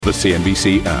The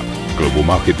CNBC app. Global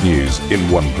market news in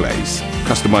one place.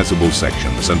 Customizable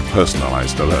sections and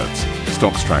personalized alerts.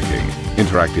 Stocks tracking,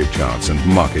 interactive charts and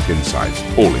market insights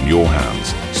all in your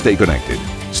hands. Stay connected.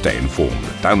 Stay informed.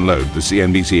 Download the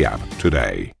CNBC app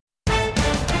today.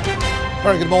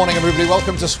 Very good morning, everybody.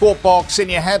 Welcome to Squawk in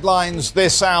your headlines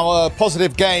this hour.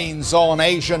 Positive gains on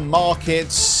Asian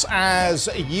markets as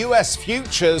US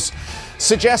futures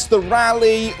suggest the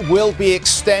rally will be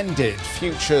extended.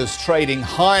 Futures trading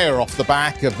higher off the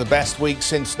back of the best week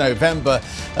since November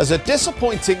as a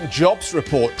disappointing jobs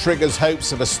report triggers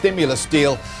hopes of a stimulus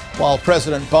deal, while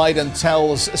President Biden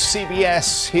tells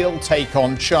CBS he'll take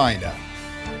on China.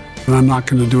 And I'm not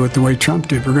going to do it the way Trump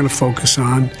did. We're going to focus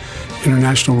on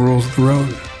international rules of the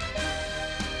road.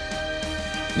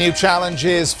 New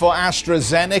challenges for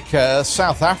AstraZeneca.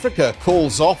 South Africa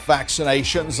calls off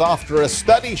vaccinations after a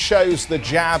study shows the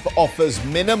jab offers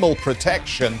minimal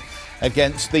protection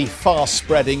against the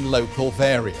fast-spreading local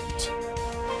variant.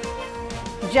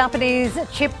 Japanese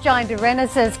chip giant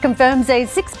Renesas confirms a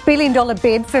 $6 billion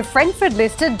bid for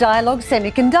Frankfurt-listed Dialog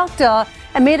Semiconductor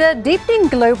amid a deepening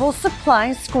global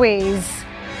supply squeeze.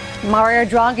 Mario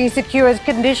Draghi secures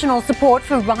conditional support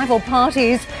for rival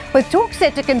parties, with talks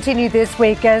set to continue this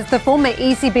week as the former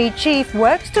ECB chief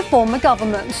works to form a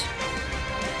government.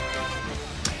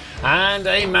 And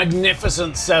a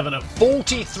magnificent seven. At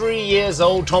 43 years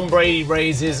old, Tom Brady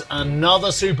raises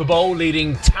another Super Bowl,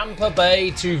 leading Tampa Bay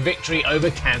to victory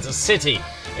over Kansas City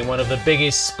in one of the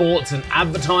biggest sports and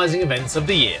advertising events of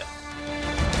the year.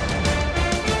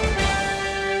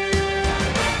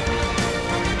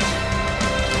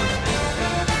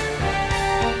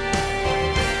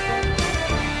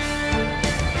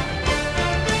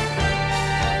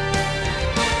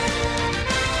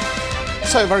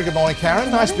 So, very good morning, Karen.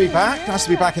 Nice to be back. Nice to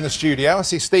be back in the studio. I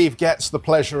see Steve gets the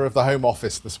pleasure of the Home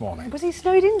Office this morning. Was he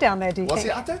snowed in down there, do you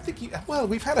think? I don't think he... Well,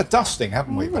 we've had a dusting,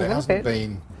 haven't we? But it hasn't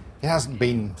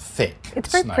been thick.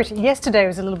 It's very pretty. Yesterday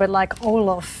was a little bit like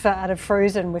Olaf out of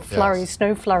Frozen with flurries,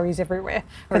 snow flurries everywhere.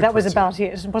 But that was about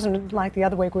it. It wasn't like the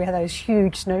other week we had those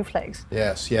huge snowflakes.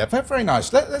 Yes, yeah, very, very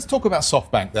nice. Let's talk about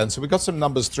SoftBank then. So we got some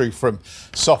numbers through from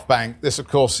SoftBank. This, of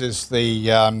course, is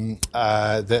the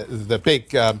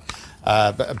big...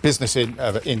 business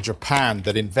in Japan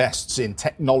that invests in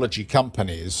technology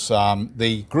companies.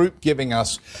 The group giving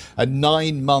us a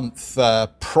 9-month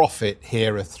profit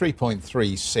here of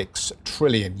 3.36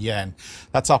 trillion yen.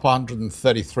 That's up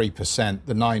 133%.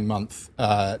 The 9-month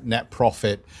net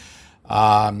profit.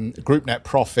 Group net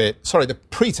profit, the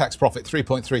pre-tax profit,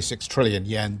 3.36 trillion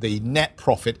yen. The net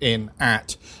profit in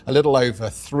at a little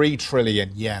over 3 trillion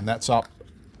yen. That's up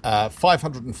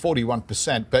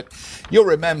 541%, but you'll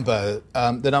remember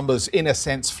the numbers in a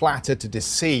sense flatter to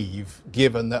deceive,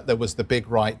 given that there was the big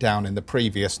write-down in the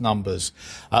previous numbers,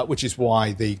 which is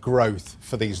why the growth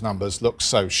for these numbers looks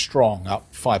so strong,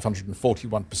 up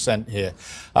 541% here.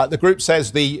 The group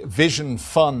says the Vision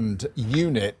Fund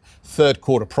unit third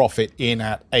quarter profit in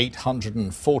at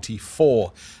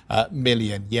 844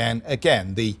 million yen.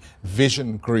 Again, the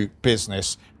Vision Group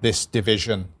business, this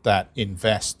division that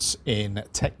invests in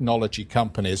technology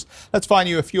companies. Let's find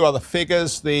you a few other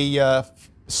figures. The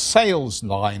sales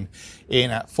line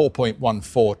in at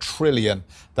 4.14 trillion.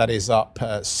 That is up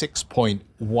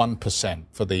 6.1%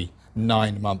 for the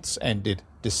 9 months ended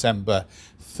December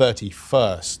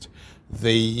 31st.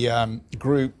 The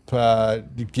group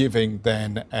giving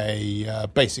then a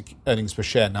basic earnings per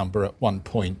share number at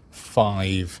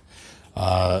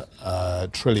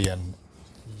 1.5 trillion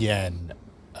yen.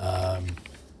 An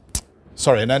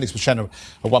earnings per share of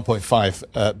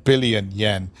 1.5 billion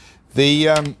yen.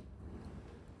 The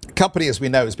company, as we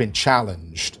know, has been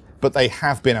challenged, but they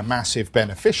have been a massive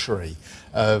beneficiary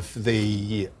of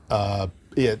the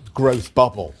growth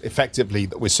bubble, effectively,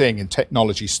 that we're seeing in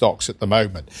technology stocks at the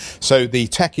moment. So the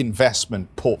tech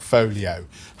investment portfolio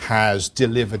has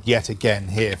delivered yet again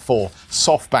here for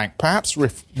SoftBank, perhaps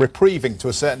reprieving to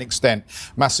a certain extent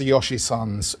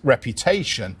Masayoshi-san's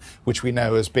reputation, which we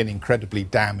know has been incredibly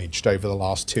damaged over the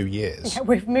last 2 years. Yeah,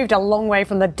 we've moved a long way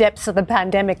from the depths of the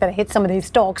pandemic that hit some of these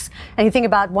stocks. And you think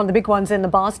about one of the big ones in the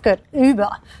basket, Uber.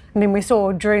 I mean, we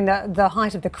saw during the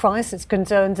height of the crisis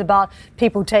concerns about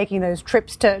people taking those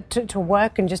trips to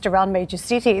work and just around major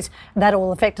cities. That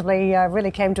all effectively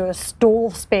really came to a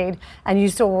stall speed. And you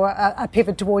saw a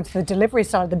pivot towards the delivery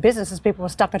side of the business as people were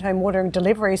stuck at home ordering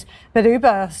deliveries. But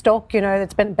Uber stock,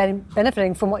 that's been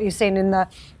benefiting from what you've seen in the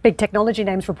big technology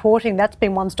names reporting. That's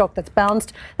been one stock that's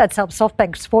bounced. That's helped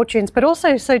SoftBank's fortunes. But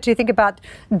also, so to think about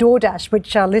DoorDash,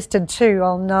 which are listed too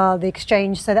on the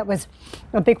exchange. So that was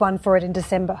a big one for it in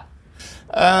December.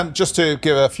 Just to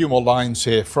give a few more lines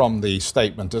here from the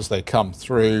statement as they come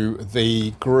through,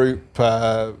 the group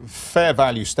fair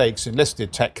value stakes in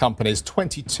listed tech companies,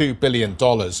 $22 billion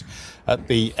at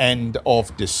the end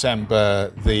of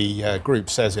December. The group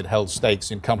says it held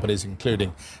stakes in companies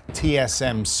including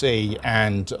TSMC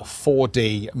and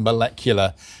 4D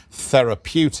Molecular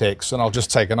Therapeutics. And I'll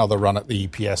just take another run at the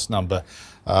EPS number.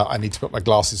 I need to put my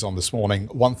glasses on this morning.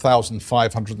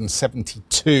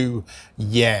 1,572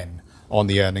 yen on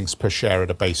the earnings per share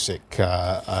at a basic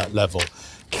level.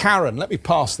 Karen, let me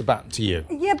pass the baton to you.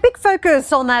 Yeah, big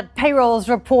focus on that payrolls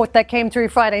report that came through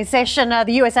Friday's session.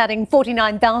 The US adding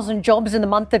 49,000 jobs in the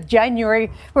month of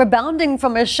January, rebounding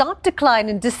from a sharp decline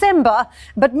in December,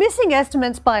 but missing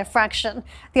estimates by a fraction.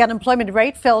 The unemployment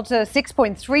rate fell to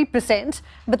 6.3%,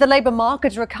 but the labour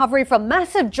market's recovery from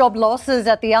massive job losses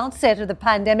at the outset of the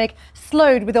pandemic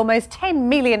slowed, with almost 10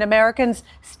 million Americans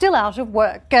still out of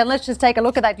work. And let's just take a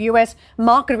look at that US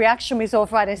market reaction we saw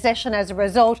Friday's session as a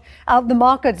result. The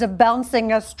markets are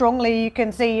bouncing strongly. You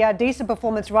can see decent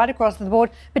performance right across the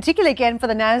board, particularly again for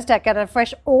the Nasdaq at a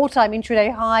fresh all-time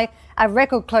intraday high, a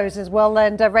record close as well,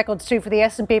 and records too for the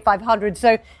S&P 500.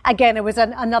 So again, it was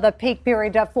another peak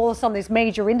period for some of these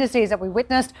major indices that we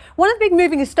witnessed. One of the big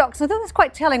moving stocks, I thought was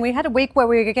quite telling. We had a week where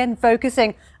we were again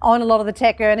focusing on a lot of the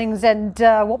tech earnings, and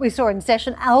what we saw in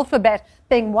session, Alphabet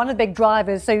being one of the big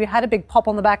drivers. So you had a big pop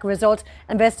on the back of results.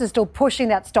 Investors still pushing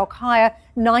that stock higher.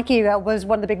 Nike was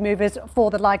one of the big movers for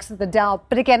the likes of the Dow.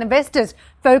 But again, investors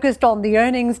focused on the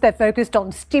earnings. They're focused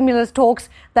on stimulus talks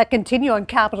that continue on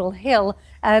Capitol Hill.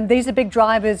 And these are big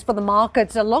drivers for the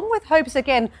markets, along with hopes,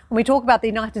 again, when we talk about the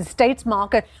United States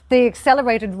market, the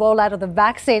accelerated rollout of the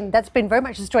vaccine. That's been very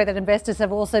much a story that investors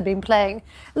have also been playing.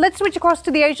 Let's switch across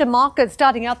to the Asian market,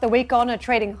 starting out the week on a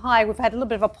trading high. We've had a little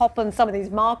bit of a pop on some of these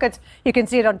markets. You can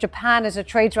see it on Japan as it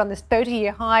trades around this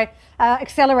 30-year high,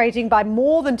 accelerating by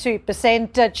more than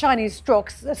 2%. Chinese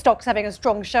stocks having a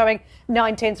strong showing,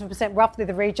 0.9% roughly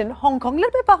the region. Hong Kong a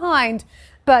little bit behind,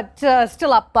 but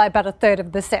still up by about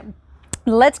 1/3%.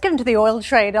 Let's get into the oil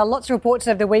trade. Lots of reports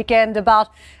over the weekend about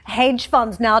hedge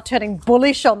funds now turning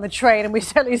bullish on the trade, and we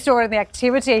certainly saw it in the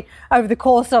activity over the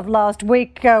course of last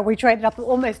week. We traded up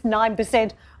almost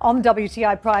 9% on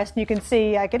WTI price, and you can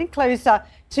see getting closer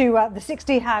to the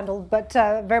 60 handle, but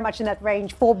very much in that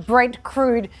range for Brent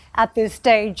crude at this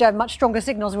stage. Much stronger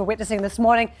signals we're witnessing this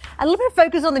morning. A little bit of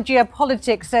focus on the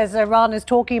geopolitics as Iran is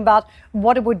talking about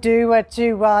what it would do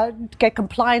to get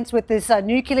compliance with this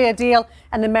nuclear deal,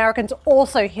 and the Americans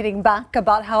also hitting back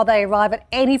about how they arrive at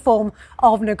any form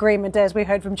of an agreement, as we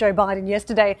heard from Joe Biden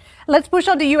yesterday. Let's push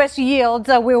on to US yields.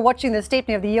 We were watching the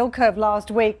steepening of the yield curve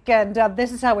last week, and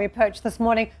this is how we approached this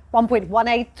morning.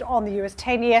 1.18 on the US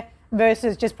 10-year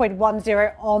versus just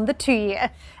 0.10 on the 2-year.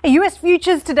 US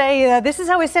futures today, this is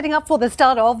how we're setting up for the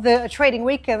start of the trading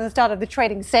week and the start of the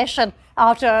trading session.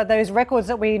 After those records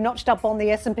that we notched up on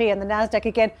the S&P and the Nasdaq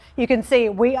again, you can see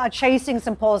we are chasing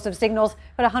some positive signals,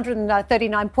 but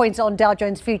 139 points on Dow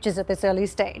Jones futures at this early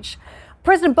stage.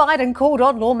 President Biden called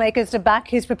on lawmakers to back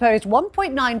his proposed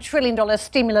 $1.9 trillion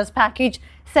stimulus package,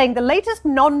 saying the latest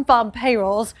non-farm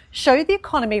payrolls show the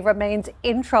economy remains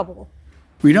in trouble.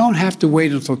 We don't have to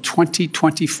wait until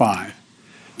 2025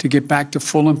 to get back to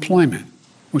full employment,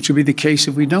 which will be the case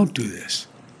if we don't do this.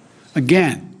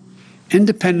 Again,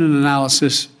 independent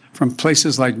analysis from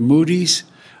places like Moody's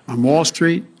on Wall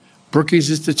Street,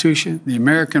 Brookings Institution, the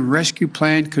American Rescue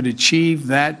Plan could achieve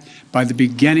that by the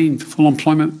beginning, full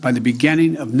employment by the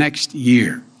beginning of next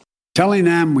year. Telling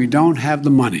them we don't have the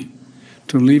money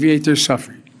to alleviate their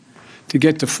suffering, to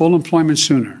get to full employment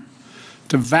sooner,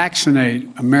 to vaccinate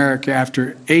America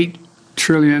after $8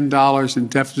 trillion in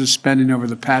deficit spending over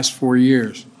the past 4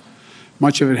 years,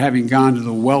 much of it having gone to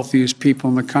the wealthiest people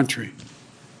in the country,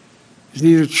 is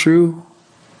neither true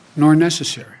nor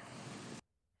necessary.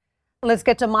 Let's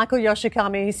get to Michael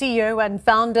Yoshikami, CEO and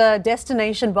founder,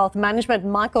 Destination Wealth Management.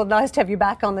 Michael, nice to have you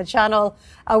back on the channel.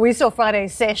 We saw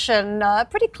Friday's session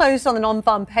pretty close on the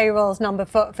non-farm payrolls number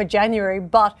for January,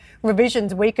 but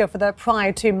revisions weaker for the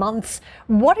prior 2 months.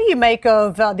 What do you make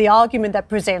of the argument that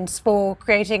presents for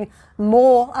creating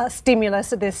more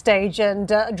stimulus at this stage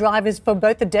and drivers for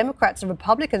both the Democrats and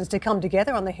Republicans to come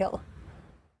together on the Hill?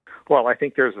 Well, I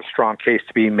think there's a strong case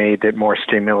to be made that more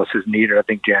stimulus is needed. I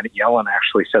think Janet Yellen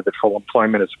actually said that full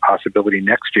employment is a possibility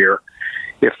next year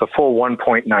if the full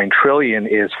 $1.9 trillion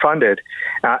is funded.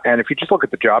 And if you just look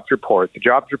at the jobs report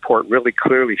really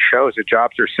clearly shows that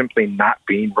jobs are simply not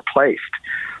being replaced.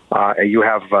 You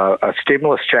have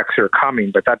stimulus checks are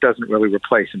coming, but that doesn't really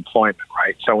replace employment,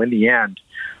 right? So in the end,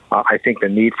 I think the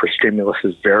need for stimulus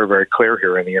is very, very clear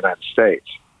here in the United States.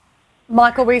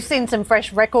 Michael, we've seen some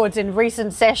fresh records in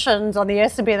recent sessions on the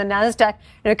S&P and the Nasdaq.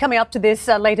 Coming up to this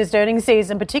latest earnings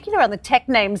season, particularly around the tech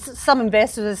names, some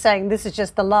investors are saying this is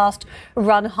just the last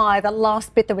run high, that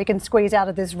last bit that we can squeeze out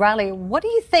of this rally. What do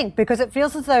you think? Because it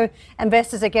feels as though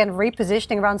investors are again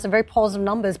repositioning around some very positive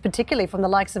numbers, particularly from the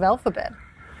likes of Alphabet.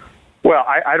 Well,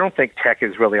 I don't think tech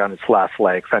is really on its last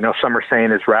legs. I know some are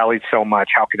saying it's rallied so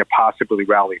much, how can it possibly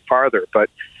rally farther? But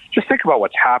just think about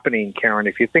what's happening, Karen.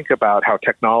 If you think about how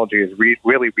technology is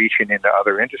really reaching into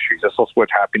other industries, that's also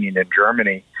what's happening in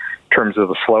Germany in terms of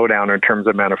the slowdown, in terms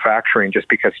of manufacturing, just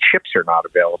because chips are not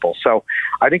available. So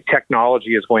I think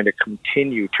technology is going to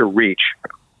continue to reach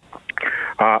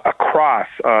across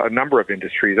a number of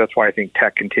industries. That's why I think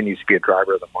tech continues to be a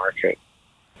driver of the market.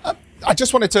 I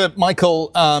just wanted to,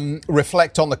 Michael,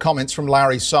 reflect on the comments from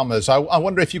Larry Summers. I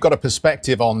wonder if you've got a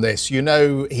perspective on this. You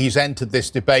know, he's entered this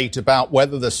debate about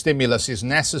whether the stimulus is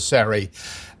necessary.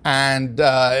 And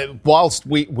whilst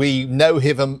we know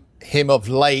him of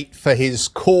late for his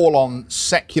call on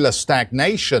secular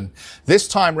stagnation, this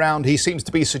time round he seems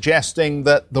to be suggesting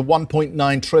that the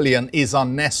 1.9 trillion is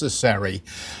unnecessary.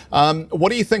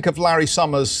 What do you think of Larry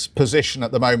Summers' position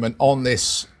at the moment on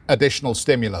this additional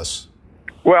stimulus?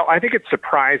 Well, I think it's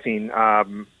surprising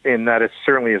in that it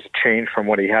certainly is a change from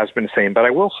what he has been saying. But I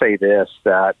will say this,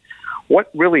 that what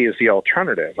really is the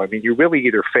alternative? I mean, you're really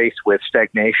either faced with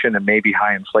stagnation and maybe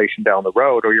high inflation down the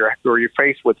road, or you're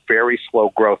faced with very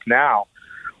slow growth now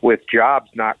with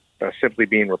jobs not simply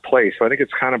being replaced. So I think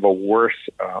it's kind of a worse,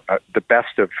 the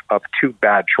best of two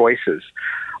bad choices.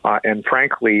 And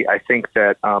frankly, I think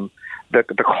that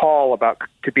the call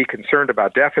to be concerned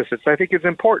about deficits, I think, is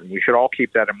important. We should all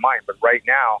keep that in mind. But right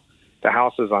now, the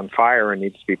house is on fire and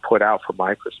needs to be put out from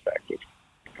my perspective.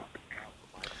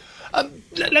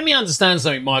 Let me understand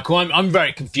something, Michael. I'm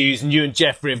very confused, and you and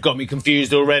Jeffrey have got me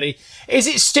confused already. Is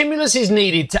it stimulus is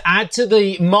needed to add to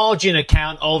the margin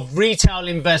account of retail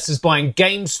investors buying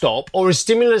GameStop, or is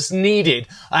stimulus needed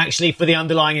actually for the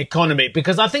underlying economy?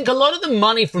 Because I think a lot of the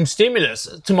money from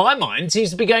stimulus, to my mind,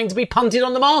 seems to be going to be punted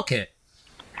on the market.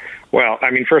 Well,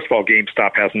 I mean, first of all,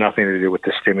 GameStop has nothing to do with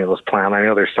the stimulus plan. I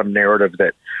know there's some narrative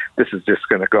that this is just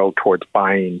going to go towards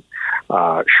buying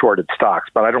shorted stocks,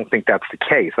 but I don't think that's the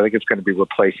case. I think it's going to be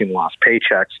replacing lost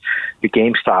paychecks. The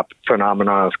GameStop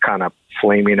phenomenon is kind of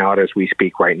flaming out as we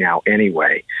speak right now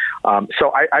anyway.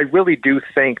 So I really do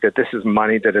think that this is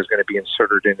money that is going to be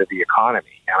inserted into the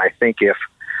economy. And I think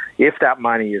if that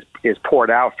money is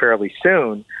poured out fairly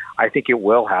soon, I think it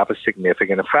will have a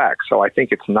significant effect. So I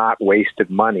think it's not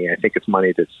wasted money. I think it's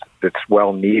money that's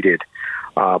well needed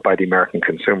by the American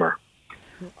consumer.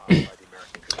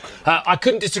 I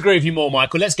couldn't disagree with you more,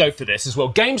 Michael. Let's go for this as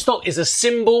well. GameStop is a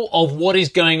symbol of what is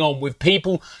going on with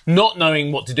people not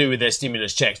knowing what to do with their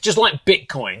stimulus checks. Just like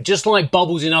Bitcoin, just like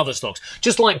bubbles in other stocks,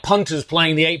 just like punters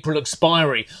playing the April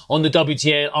expiry on the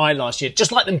WTI last year,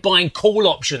 just like them buying call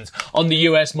options on the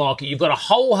US market. You've got a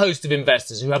whole host of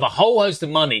investors who have a whole host of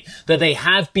money that they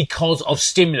have because of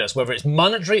stimulus, whether it's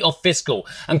monetary or fiscal.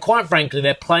 And quite frankly,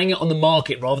 they're playing it on the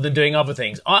market rather than doing other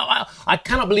things. I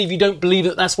cannot believe you don't believe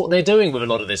that that's what they're doing with a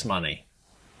lot of this money.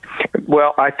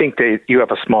 Well, I think that you have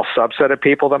a small subset of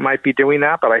people that might be doing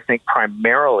that, but I think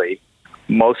primarily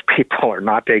most people are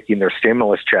not taking their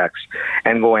stimulus checks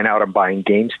and going out and buying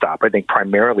GameStop. I think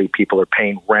primarily people are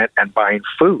paying rent and buying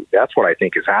food. That's what I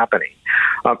think is happening.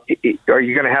 Are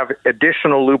you going to have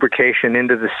additional lubrication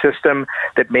into the system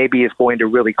that maybe is going to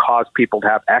really cause people to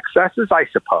have excesses? I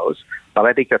suppose. But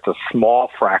I think that's a small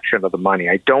fraction of the money.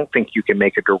 I don't think you can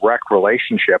make a direct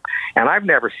relationship. And I've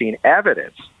never seen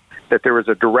evidence that there is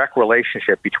a direct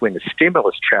relationship between the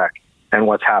stimulus check and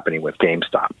what's happening with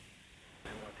GameStop.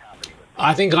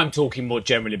 I think I'm talking more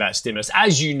generally about stimulus.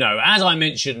 As you know, as I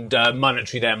mentioned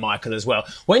monetary there, Michael, as well,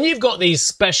 when you've got these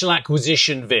special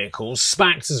acquisition vehicles,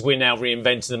 SPACs as we're now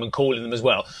reinventing them and calling them as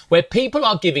well, where people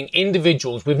are giving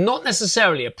individuals with not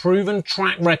necessarily a proven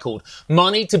track record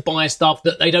money to buy stuff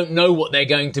that they don't know what they're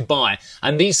going to buy.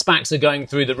 And these SPACs are going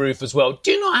through the roof as well.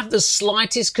 Do you not have the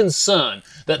slightest concern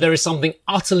that there is something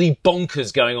utterly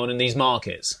bonkers going on in these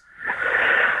markets?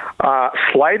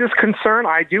 Slightest concern,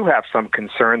 I do have some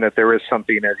concern that there is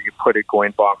something, as you put it,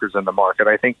 going bonkers in the market.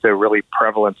 I think the really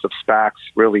prevalence of SPACs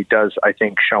really does, I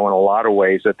think, show in a lot of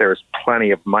ways that there's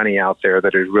plenty of money out there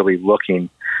that is really looking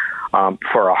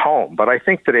for a home. But I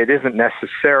think that it isn't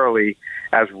necessarily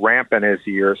as rampant as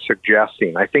you're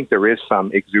suggesting. I think there is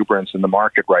some exuberance in the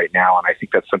market right now, and I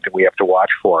think that's something we have to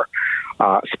watch for.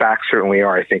 SPACs certainly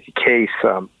are, I think, a case,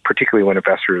 particularly when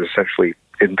investors essentially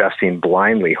investing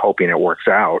blindly, hoping it works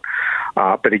out.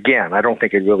 But again, I don't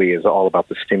think it really is all about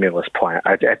the stimulus plan.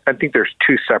 I think there's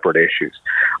two separate issues.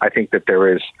 I think that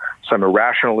there is some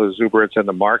irrational exuberance in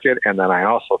the market, and then I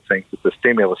also think that the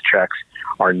stimulus checks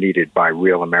are needed by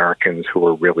real Americans who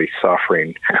are really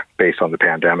suffering based on the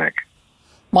pandemic.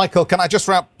 Michael, can I just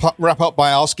wrap up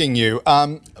by asking you,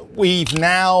 we've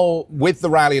now, with the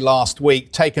rally last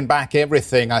week, taken back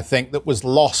everything, I think, that was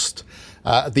lost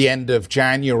at the end of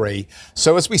January.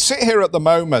 So as we sit here at the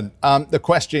moment, the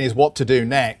question is what to do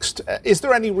next. Is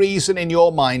there any reason in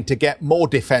your mind to get more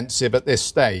defensive at this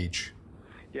stage?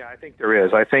 Yeah, I think there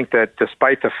is. I think that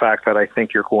despite the fact that I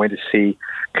think you're going to see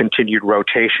continued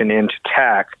rotation into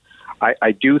tech,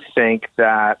 I do think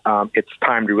that it's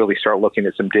time to really start looking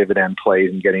at some dividend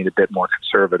plays and getting a bit more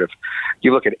conservative.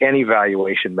 You look at any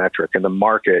valuation metric in the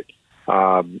market,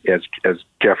 as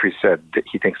Jeffrey said,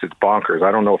 he thinks it's bonkers.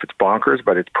 I don't know if it's bonkers,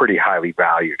 but it's pretty highly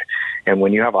valued. And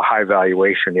when you have a high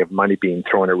valuation, you have money being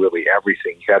thrown at really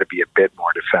everything, you got to be a bit more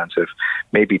defensive.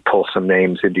 Maybe pull some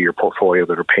names into your portfolio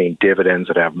that are paying dividends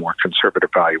that have more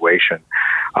conservative valuation,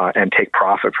 and take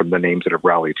profit from the names that have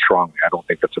rallied strongly. I don't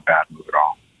think that's a bad move at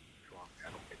all.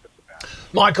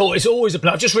 Michael, it's always a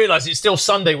pleasure. I've just realised it's still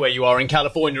Sunday where you are in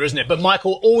California, isn't it? But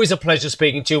Michael, always a pleasure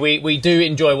speaking to you. We do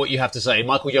enjoy what you have to say.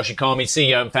 Michael Yoshikami,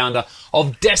 CEO and founder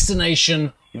of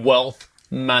Destination Wealth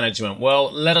Management.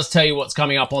 Well, let us tell you what's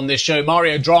coming up on this show.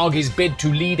 Mario Draghi's bid to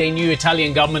lead a new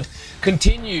Italian government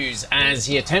continues as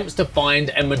he attempts to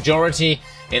find a majority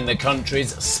in the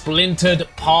country's splintered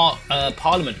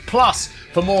parliament. Plus,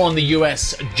 for more on the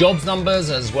US jobs numbers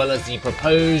as well as the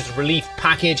proposed relief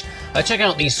package, check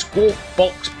out the Squawk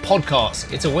Box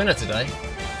podcast. It's a winner today.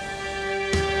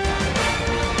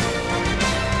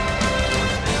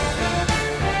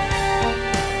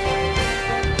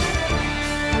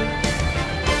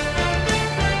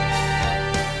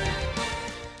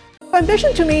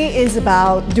 Ambition to me is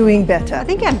about doing better. I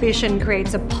think ambition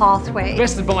creates a pathway.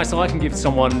 Best advice I can give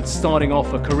someone starting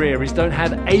off a career is don't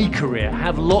have a career,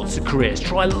 have lots of careers,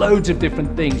 try loads of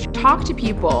different things. Talk to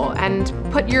people and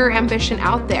put your ambition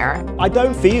out there. I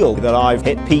don't feel that I've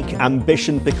hit peak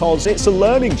ambition because it's a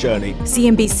learning journey.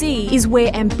 CNBC is where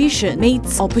ambition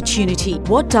meets opportunity.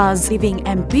 What does living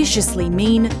ambitiously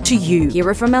mean to you?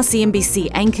 Hear it from our CNBC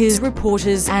anchors,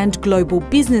 reporters and global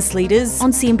business leaders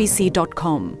on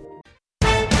CNBC.com.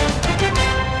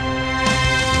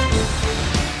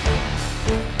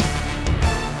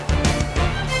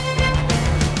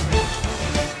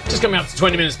 Coming up to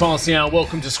 20 minutes past the hour.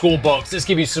 Welcome to Squawk Box. Let's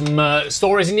give you some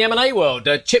stories in the M&A world.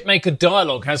 Chipmaker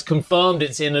Dialog has confirmed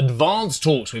it's in advanced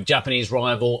talks with Japanese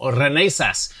rival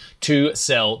Renesas to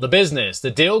sell the business.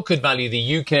 The deal could value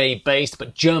the UK-based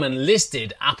but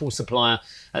German-listed Apple supplier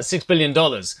at $6 billion.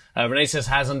 Renesas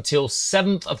has until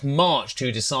 7th of March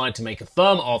to decide to make a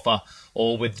firm offer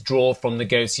or withdraw from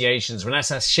negotiations.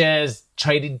 Renesas shares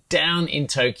traded down in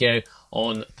Tokyo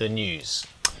on the news.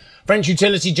 French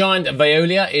utility giant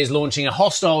Veolia is launching a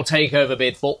hostile takeover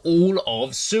bid for all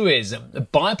of Suez,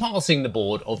 bypassing the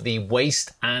board of the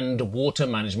waste and water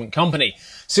management company.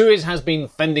 Suez has been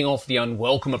fending off the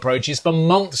unwelcome approaches for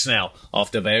months now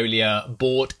after Veolia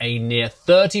bought a near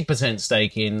 30%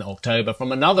 stake in October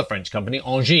from another French company,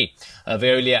 Engie.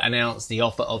 Veolia announced the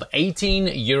offer of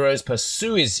 €18 per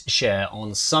Suez share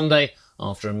on Sunday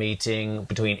after a meeting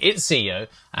between its CEO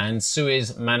and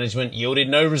Suez management yielded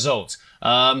no results.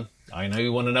 I know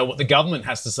you want to know what the government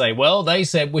has to say. Well, they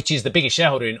said, which is the biggest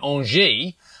shareholder in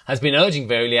Engie, has been urging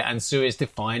Veolia and Suez to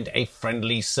find a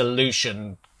friendly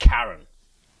solution. Karen.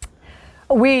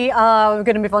 We are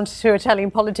going to move on to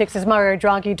Italian politics as Mario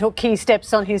Draghi took key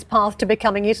steps on his path to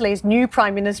becoming Italy's new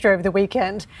Prime Minister over the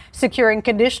weekend, securing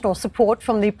conditional support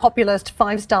from the populist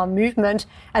Five Star Movement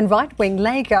and right-wing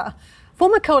Lega.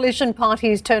 Former coalition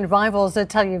parties turned rivals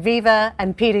Italia Viva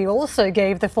and PD also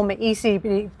gave the former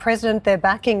ECB president their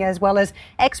backing, as well as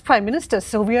ex-Prime Minister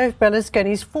Silvio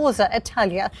Berlusconi's Forza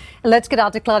Italia. Let's get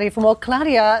out to Claudia for more.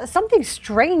 Claudia, something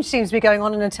strange seems to be going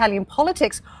on in Italian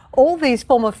politics. All these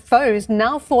former foes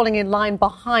now falling in line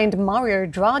behind Mario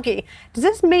Draghi. Does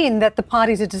this mean that the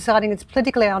parties are deciding it's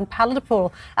politically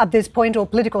unpalatable at this point, or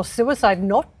political suicide,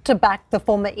 not to back the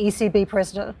former ECB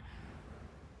president?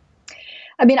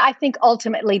 I mean, I think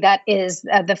ultimately that is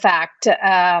the fact,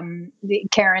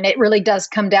 Karen. It really does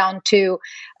come down to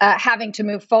having to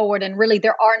move forward. And really,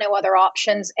 there are no other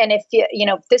options. And if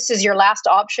if this is your last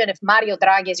option, if Mario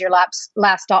Draghi is your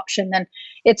last option, then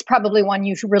it's probably one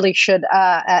you really should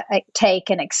take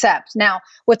and accept. Now,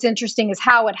 what's interesting is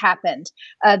how it happened.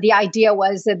 The idea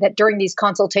was that during these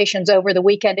consultations over the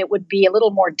weekend, it would be a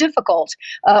little more difficult,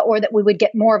 or that we would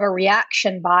get more of a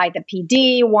reaction by the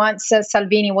PD once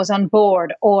Salvini was on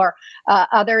board, or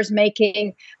others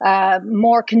making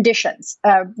more conditions.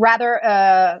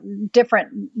 Rather different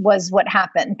was what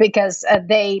happened, because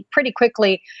they pretty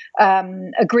quickly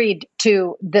agreed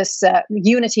to this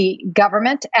unity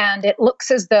government, and it looks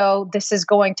as though this is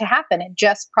going to happen in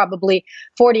just probably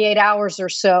 48 hours or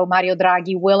so. Mario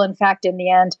Draghi will, in fact, in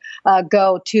the end,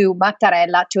 go to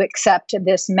Mattarella to accept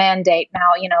this mandate. Now,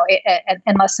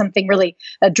 unless something really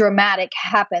dramatic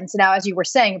happens. Now, as you were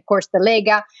saying, of course, the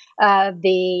Lega,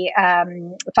 the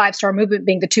Five-Star Movement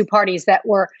being the two parties that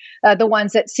were the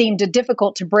ones that seemed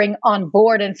difficult to bring on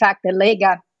board. In fact, the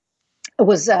Lega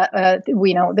was,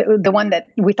 the one that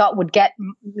we thought would get,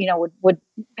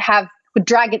 would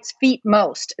drag its feet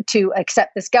most to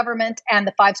accept this government, and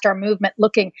the Five-Star Movement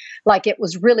looking like it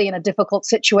was really in a difficult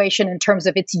situation in terms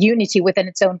of its unity within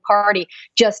its own party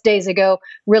just days ago,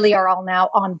 really are all now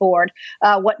on board.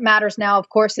 What matters now, of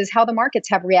course, is how the markets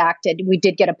have reacted. We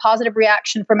did get a positive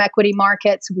reaction from equity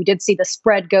markets. We did see the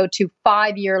spread go to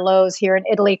 5-year lows here in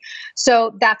Italy.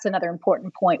 So that's another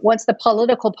important point. Once the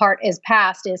political part is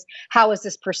passed, is how is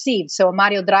this perceived? So a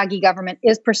Mario Draghi government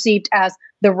is perceived as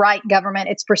the right government.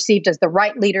 It's perceived as the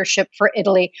right leadership for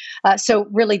Italy. So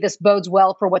really this bodes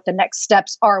well for what the next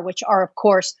steps are, which are, of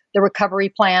course, the recovery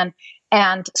plan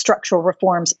and structural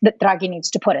reforms that Draghi needs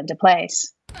to put into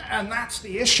place. And that's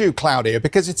the issue, Claudia,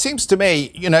 because it seems to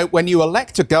me, when you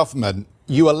elect a government,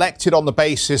 you elect it on the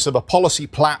basis of a policy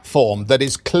platform that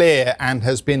is clear and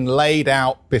has been laid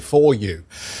out before you.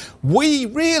 We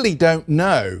really don't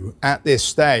know at this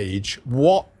stage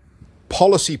what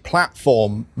policy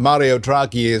platform Mario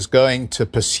Draghi is going to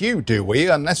pursue, do we?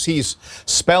 Unless he's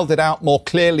spelled it out more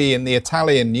clearly in the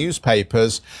Italian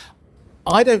newspapers,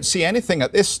 I don't see anything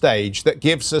at this stage that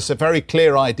gives us a very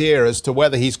clear idea as to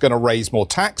whether he's going to raise more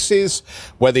taxes,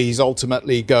 whether he's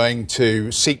ultimately going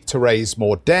to seek to raise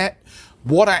more debt,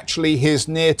 what actually his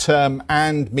near-term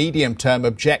and medium-term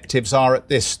objectives are at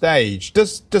this stage.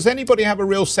 Does anybody have a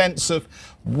real sense of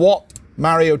what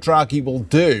Mario Draghi will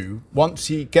do once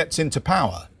he gets into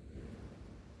power?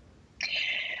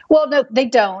 Well, no, they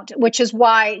don't, which is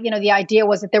why, the idea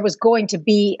was that there was going to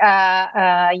be,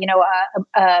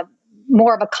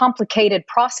 more of a complicated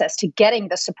process to getting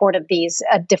the support of these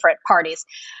different parties.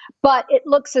 But it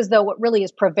looks as though what really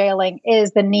is prevailing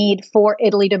is the need for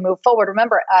Italy to move forward.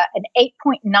 Remember, an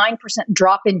 8.9%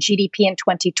 drop in GDP in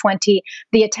 2020.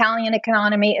 The Italian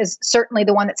economy is certainly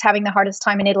the one that's having the hardest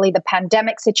time in Italy. The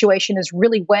pandemic situation is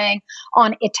really weighing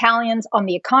on Italians, on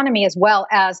the economy, as well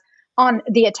as on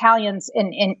the Italians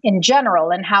in general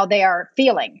and how they are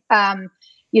feeling.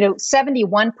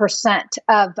 71%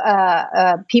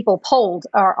 of people polled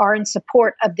are in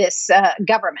support of this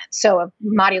government, so of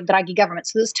Mario Draghi government.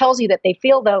 So this tells you that they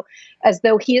feel, though, as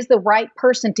though he is the right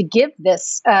person to give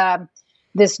this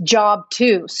this job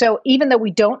to. So even though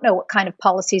we don't know what kind of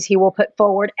policies he will put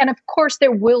forward, and of course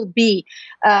there will be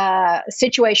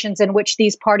situations in which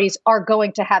these parties are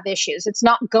going to have issues. It's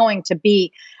not going to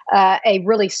be a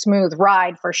really smooth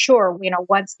ride for sure,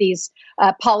 once these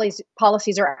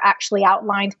policies are actually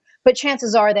outlined. But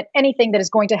chances are that anything that is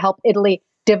going to help Italy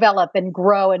develop and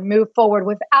grow and move forward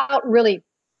without really,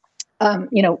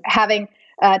 having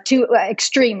too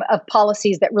extreme of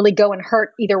policies that really go and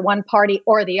hurt either one party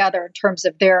or the other in terms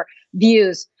of their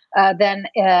views, then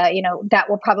that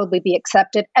will probably be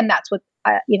accepted. And that's what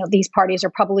these parties are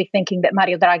probably thinking that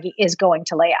Mario Draghi is going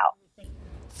to lay out.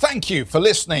 Thank you for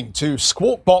listening to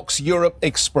Squawk Box Europe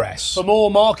Express. For more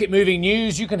market-moving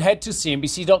news, you can head to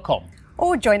cnbc.com.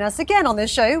 Or join us again on this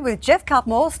show with Jeff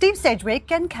Cutmore, Steve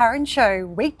Sedgwick and Karen Cho,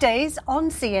 weekdays on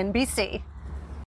CNBC.